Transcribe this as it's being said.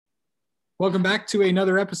Welcome back to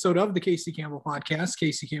another episode of the Casey Campbell Podcast.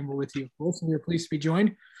 Casey Campbell with you, of course, and we're pleased to be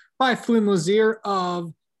joined by Flinn Lazier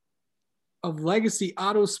of Legacy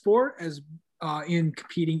Autosport as in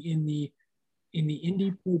competing in the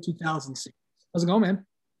Indy Pro 2006. How's it going, man?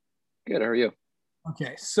 Good. How are you?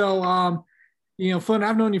 Okay, so Flinn,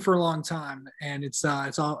 I've known you for a long time, and it's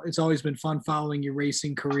always been fun following your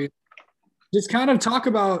racing career. Just kind of talk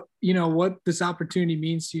about what this opportunity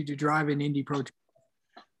means to you to drive an Indy Pro.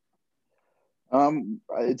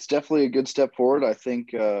 It's definitely a good step forward. I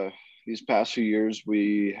think these past few years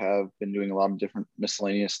we have been doing a lot of different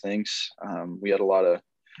miscellaneous things. We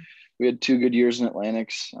had 2 good years in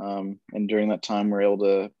Atlantics, and during that time we were able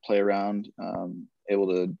to play around,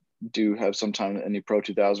 able to have some time in the Indy Pro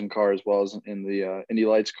 2000 car as well as in the Indy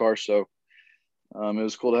Lights car. So it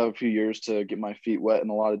was cool to have a few years to get my feet wet in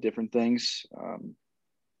a lot of different things.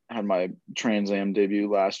 I had my Trans Am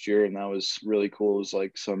debut last year, and that was really cool. It was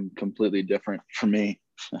like some completely different for me.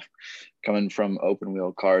 Coming from open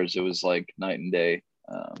wheel cars, it was like night and day.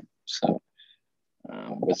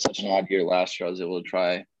 With such an odd year last year, I was able to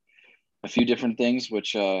try a few different things,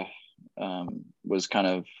 which was kind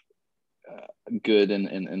of good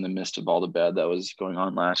in the midst of all the bad that was going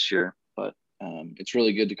on last year. But it's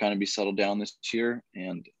really good to kind of be settled down this year,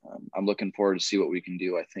 and I'm looking forward to see what we can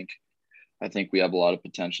do. I think we have a lot of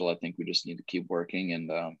potential. I think we just need to keep working, and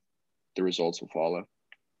the results will follow.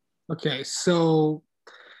 Okay, so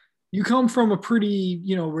you come from a pretty,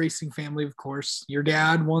 racing family, of course. Your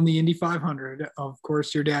dad won the Indy 500. Of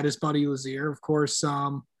course, your dad is Buddy Lazier. Of course,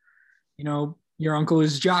 your uncle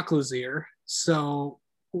is Jacques Lazier. So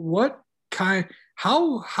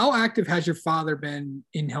how active has your father been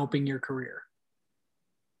in helping your career?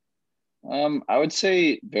 I would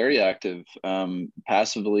say very active,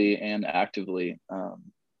 passively and actively.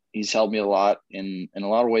 He's helped me a lot in a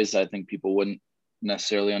lot of ways that I think people wouldn't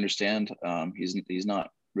necessarily understand. He's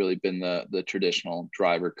not really been the traditional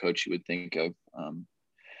driver coach you would think of,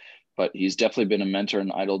 but he's definitely been a mentor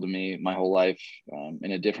and idol to me my whole life,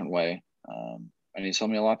 in a different way. And he's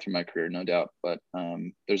helped me a lot through my career, no doubt. But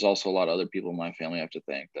there's also a lot of other people in my family I have to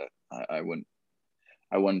thank that I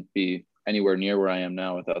wouldn't be anywhere near where I am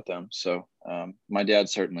now without them. So my dad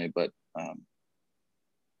certainly, but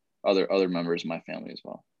other members of my family as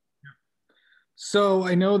well. So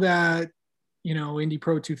I know that, Indy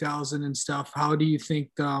Pro 2000 and stuff, how do you think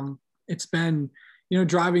it's been,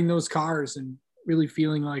 driving those cars and really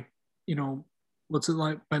feeling like, what's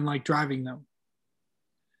it been like driving them?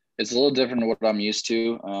 It's a little different than what I'm used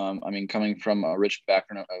to. Coming from a rich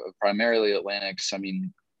background, primarily Atlantics,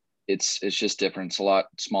 it's just different. It's a lot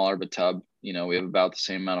smaller of a tub. We have about the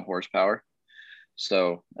same amount of horsepower.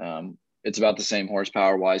 So it's about the same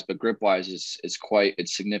horsepower wise, but grip wise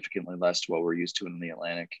it's significantly less to what we're used to in the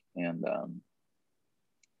Atlantic. And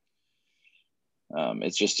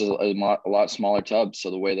it's just a lot smaller tub. So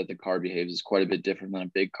the way that the car behaves is quite a bit different than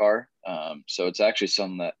a big car. So it's actually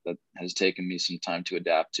something that has taken me some time to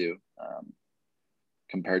adapt to,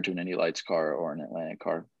 compared to an Indy Lights car or an Atlantic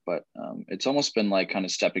car. But it's almost been like kind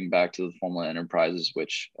of stepping back to the Formula Enterprises,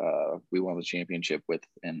 which we won the championship with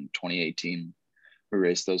in 2018. We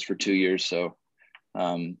raced those for 2 years. So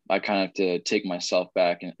I kind of have to take myself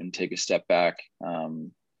back and take a step back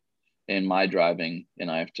in my driving.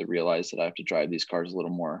 And I have to realize that I have to drive these cars a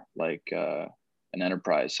little more like an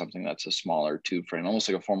Enterprise, something that's a smaller tube frame, almost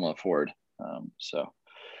like a Formula Ford. So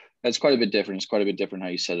that's quite a bit different. It's quite a bit different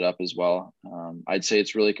how you set it up as well. I'd say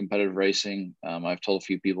it's really competitive racing. I've told a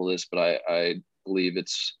few people this, but I believe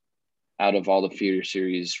it's out of all the feeder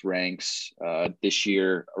series ranks this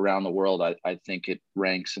year around the world. I think it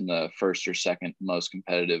ranks in the first or second most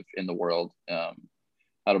competitive in the world out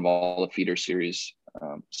of all the feeder series.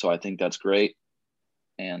 So I think that's great.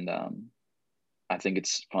 And I think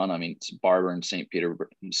it's fun. It's Barber and St.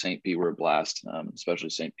 Pete were a blast, especially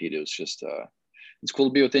St. Pete. It was just, it's cool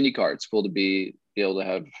to be with IndyCar. It's cool to be able to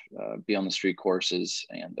have be on the street courses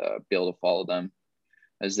and be able to follow them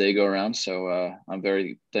as they go around. So I'm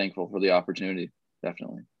very thankful for the opportunity.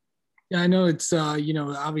 Definitely. Yeah, I know it's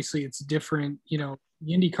obviously it's different. The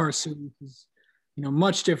IndyCar series is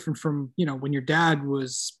much different from when your dad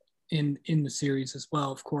was in the series as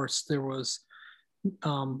well. Of course, there was.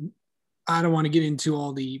 I don't want to get into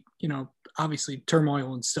all the obviously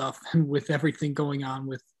turmoil and stuff with everything going on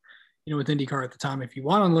with with IndyCar at the time. If you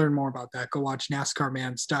want to learn more about that, go watch NASCAR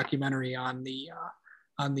Man's documentary on the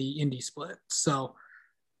Indy split. So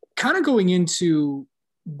kind of going into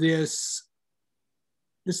this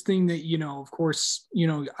thing that, of course,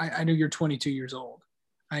 I know you're 22 years old.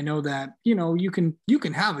 I know that, you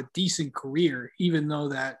can have a decent career, even though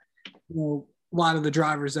that, a lot of the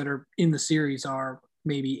drivers that are in the series are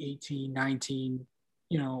maybe 18, 19,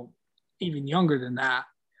 even younger than that?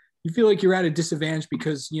 You feel like you're at a disadvantage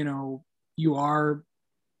because, you are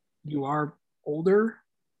older?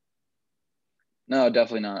 No,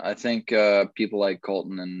 definitely not. I think people like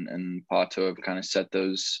Colton and Pato have kind of set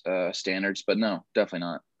those standards, but no,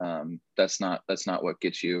 definitely not. That's not what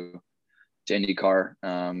gets you to IndyCar.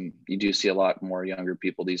 You do see a lot more younger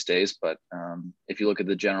people these days, but if you look at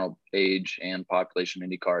the general age and population of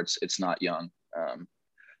IndyCar, it's not young.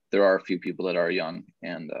 There are a few people that are young,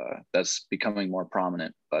 and that's becoming more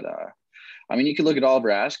prominent. But I mean, you could look at Oliver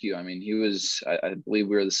Askew. I mean, he was, I believe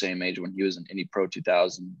we were the same age when he was in Indy Pro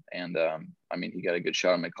 2000. And I mean, he got a good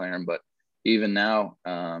shot at McLaren, but even now,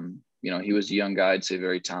 he was a young guy, I'd say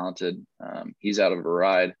very talented. He's out of a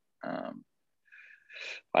ride.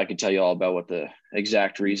 I could tell you all about what the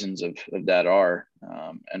exact reasons of that are,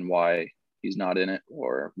 and why he's not in it,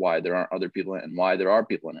 or why there aren't other people in it, and why there are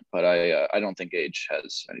people in it. But I don't think age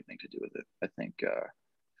has anything to do with it.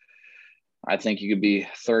 I think you could be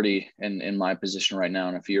 30 in my position right now,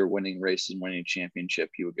 and if you're winning races and winning a championship,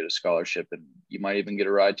 you would get a scholarship, and you might even get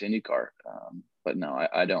a ride to IndyCar. But no,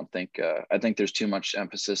 I don't think. I think there's too much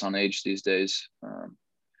emphasis on age these days.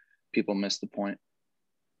 People miss the point.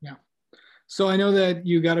 Yeah. So I know that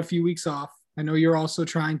you got a few weeks off. I know you're also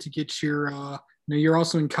trying to get your. You're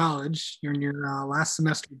also in college. You're in your last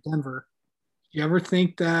semester at Denver. Do you ever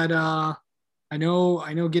think that? I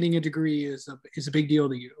know getting a degree is a big deal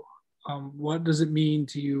to you. What does it mean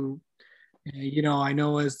to you? I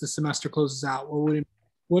know as the semester closes out,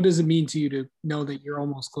 what does it mean to you to know that you're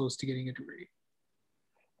almost close to getting a degree?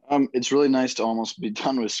 It's really nice to almost be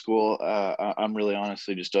done with school. I'm really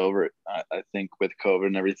honestly just over it. I think with COVID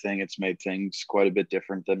and everything, it's made things quite a bit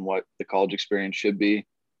different than what the college experience should be.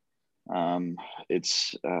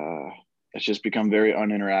 It's just become very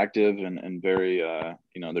uninteractive and very,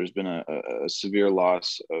 there's been a severe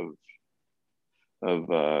loss of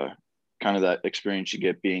kind of that experience you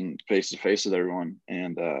get being face to face with everyone.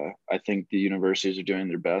 And I think the universities are doing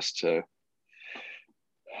their best to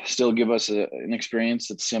still give us an experience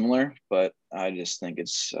that's similar, but I just think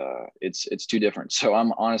it's too different. So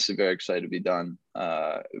I'm honestly very excited to be done.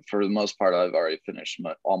 For the most part, I've already finished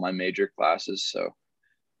all my major classes. So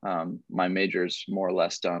my major is more or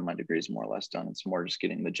less done. My degree is more or less done. It's more just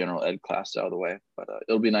getting the general ed class out of the way, but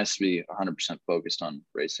it'll be nice to be 100% focused on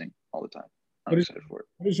racing all the time. I'm excited for it.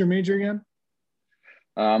 What is your major again?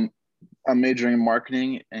 I'm majoring in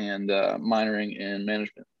marketing and minoring in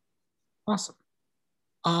management. Awesome.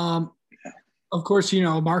 Of course,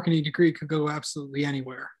 a marketing degree could go absolutely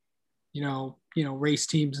anywhere. Race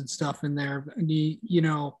teams and stuff in there.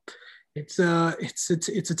 It's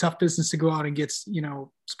a tough business to go out and get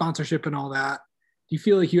sponsorship and all that. Do you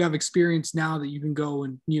feel like you have experience now that you can go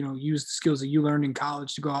and use the skills that you learned in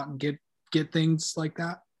college to go out and get things like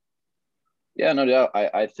that? Yeah, no doubt.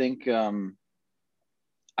 I think I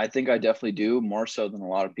definitely do, more so than a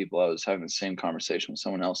lot of people. I was having the same conversation with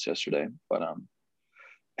someone else yesterday, but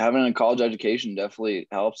having a college education definitely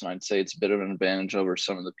helps. And I'd say it's a bit of an advantage over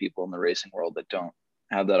some of the people in the racing world that don't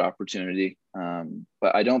have that opportunity.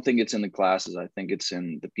 But I don't think it's in the classes. I think it's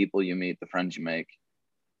in the people you meet, the friends you make.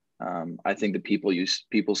 I think the people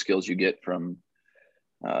skills you get from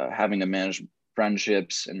having to manage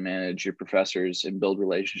friendships and manage your professors and build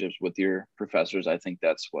relationships with your professors. I think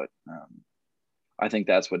that's what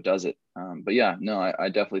does it. But yeah, no, I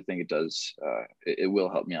definitely think it does. It will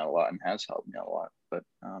help me out a lot and has helped me out a lot, but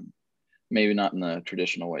maybe not in the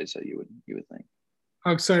traditional ways that you would think.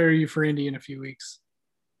 How excited are you for Indy in a few weeks?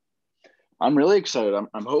 I'm really excited.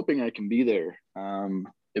 I'm hoping I can be there.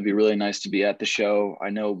 It'd be really nice to be at the show.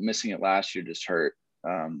 I know missing it last year just hurt.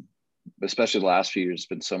 Especially the last few years, it's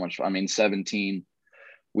been so much fun. I mean, 17,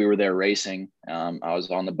 we were there racing. I was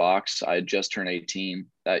on the box. I had just turned 18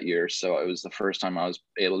 that year. So it was the first time I was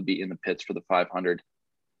able to be in the pits for the 500.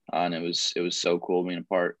 And it was so cool being a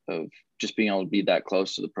part of just being able to be that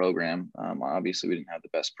close to the program. Obviously we didn't have the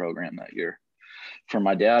best program that year for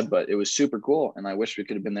my dad, but it was super cool. And I wish we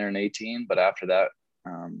could have been there in 18, but after that,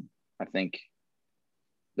 I think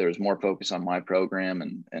there was more focus on my program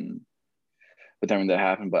and with everything that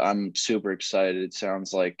happened, but I'm super excited. It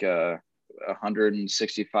sounds like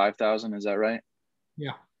 165,000. Is that right?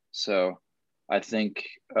 Yeah. So I think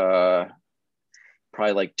probably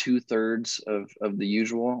like 2/3 of the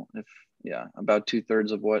usual, about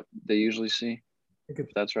 2/3 of what they usually see.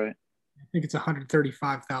 If that's right. I think it's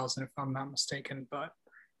 135,000 if I'm not mistaken, but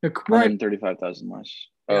 135,000 less.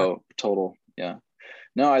 Yeah. Oh, total. Yeah.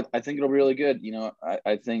 No, I think it'll be really good. You know,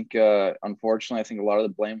 I think, unfortunately, I think a lot of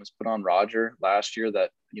the blame was put on Roger last year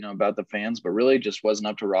that, you know, about the fans, but really just wasn't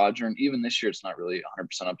up to Roger. And even this year, it's not really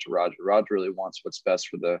 100% up to Roger. Roger really wants what's best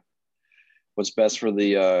for the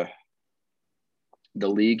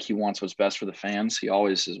league. He wants what's best for the fans. He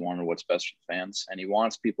always has wanted what's best for the fans, and he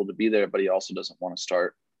wants people to be there, but he also doesn't want to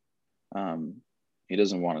start. He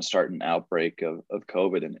doesn't want to start an outbreak of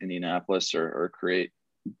COVID in Indianapolis or create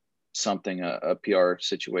something, a PR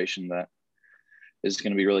situation that is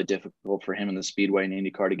going to be really difficult for him in the Speedway and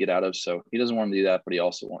IndyCar to get out of. So he doesn't want to do that, but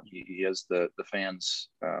he has the fans'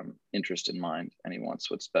 interest in mind, and he wants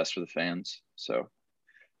what's best for the fans. So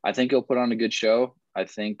I think he'll put on a good show. I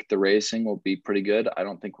think the racing will be pretty good. I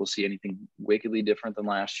don't think we'll see anything wickedly different than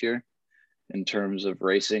last year in terms of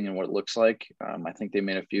racing and what it looks like. I think they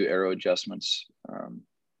made a few aero adjustments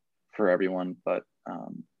for everyone, but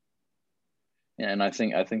and I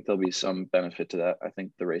think there'll be some benefit to that. I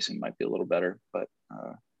think the racing might be a little better, but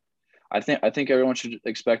I think everyone should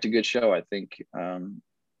expect a good show. I think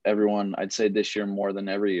everyone, I'd say this year more than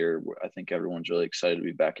every year, I think everyone's really excited to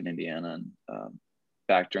be back in Indiana and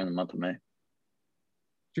back during the month of May.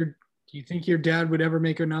 Do you think your dad would ever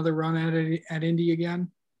make another run at Indy again?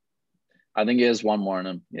 I think he has one more in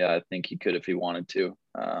him. Yeah, I think he could if he wanted to.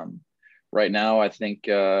 Right now, I think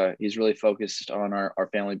he's really focused on our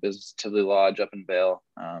family business, Tivoli Lodge up in Vail.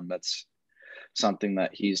 That's something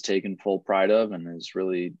that he's taken full pride of and has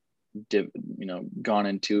really, gone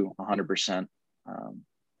into 100%.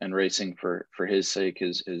 And racing for his sake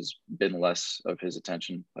has been less of his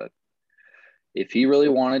attention. But if he really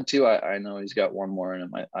wanted to, I know he's got one more in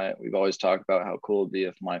him. We've always talked about how cool it'd be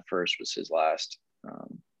if my first was his last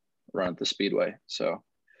run at the Speedway. So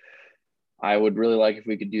I would really like if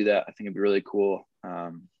we could do that. I think it'd be really cool.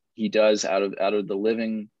 He does out of the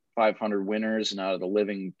living 500 winners and out of the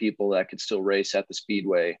living people that could still race at the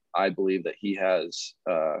Speedway, I believe that he has,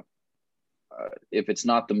 if it's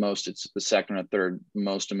not the most, it's the second or third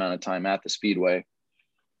most amount of time at the Speedway,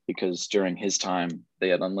 because during his time, they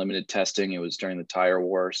had unlimited testing. It was during the tire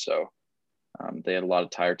war. So they had a lot of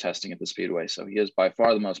tire testing at the Speedway. So he has by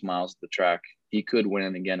far the most miles at the track. He could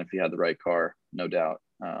win again if he had the right car, no doubt.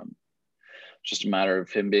 Just a matter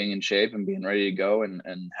of him being in shape and being ready to go and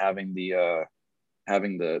having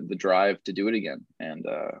the drive to do it again. And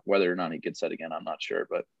whether or not he gets that again, I'm not sure,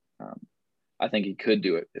 but I think he could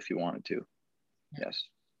do it if he wanted to. Yes.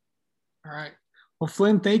 All right. Well,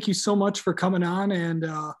 Flinn, thank you so much for coming on. And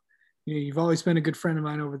you've always been a good friend of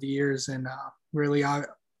mine over the years, and really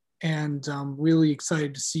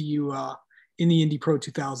excited to see you in the Indy Pro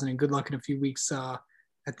 2000. And good luck in a few weeks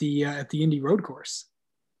at the Indy Road Course.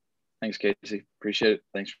 Thanks, Casey. Appreciate it.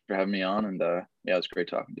 Thanks for having me on. And it was great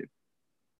talking to you.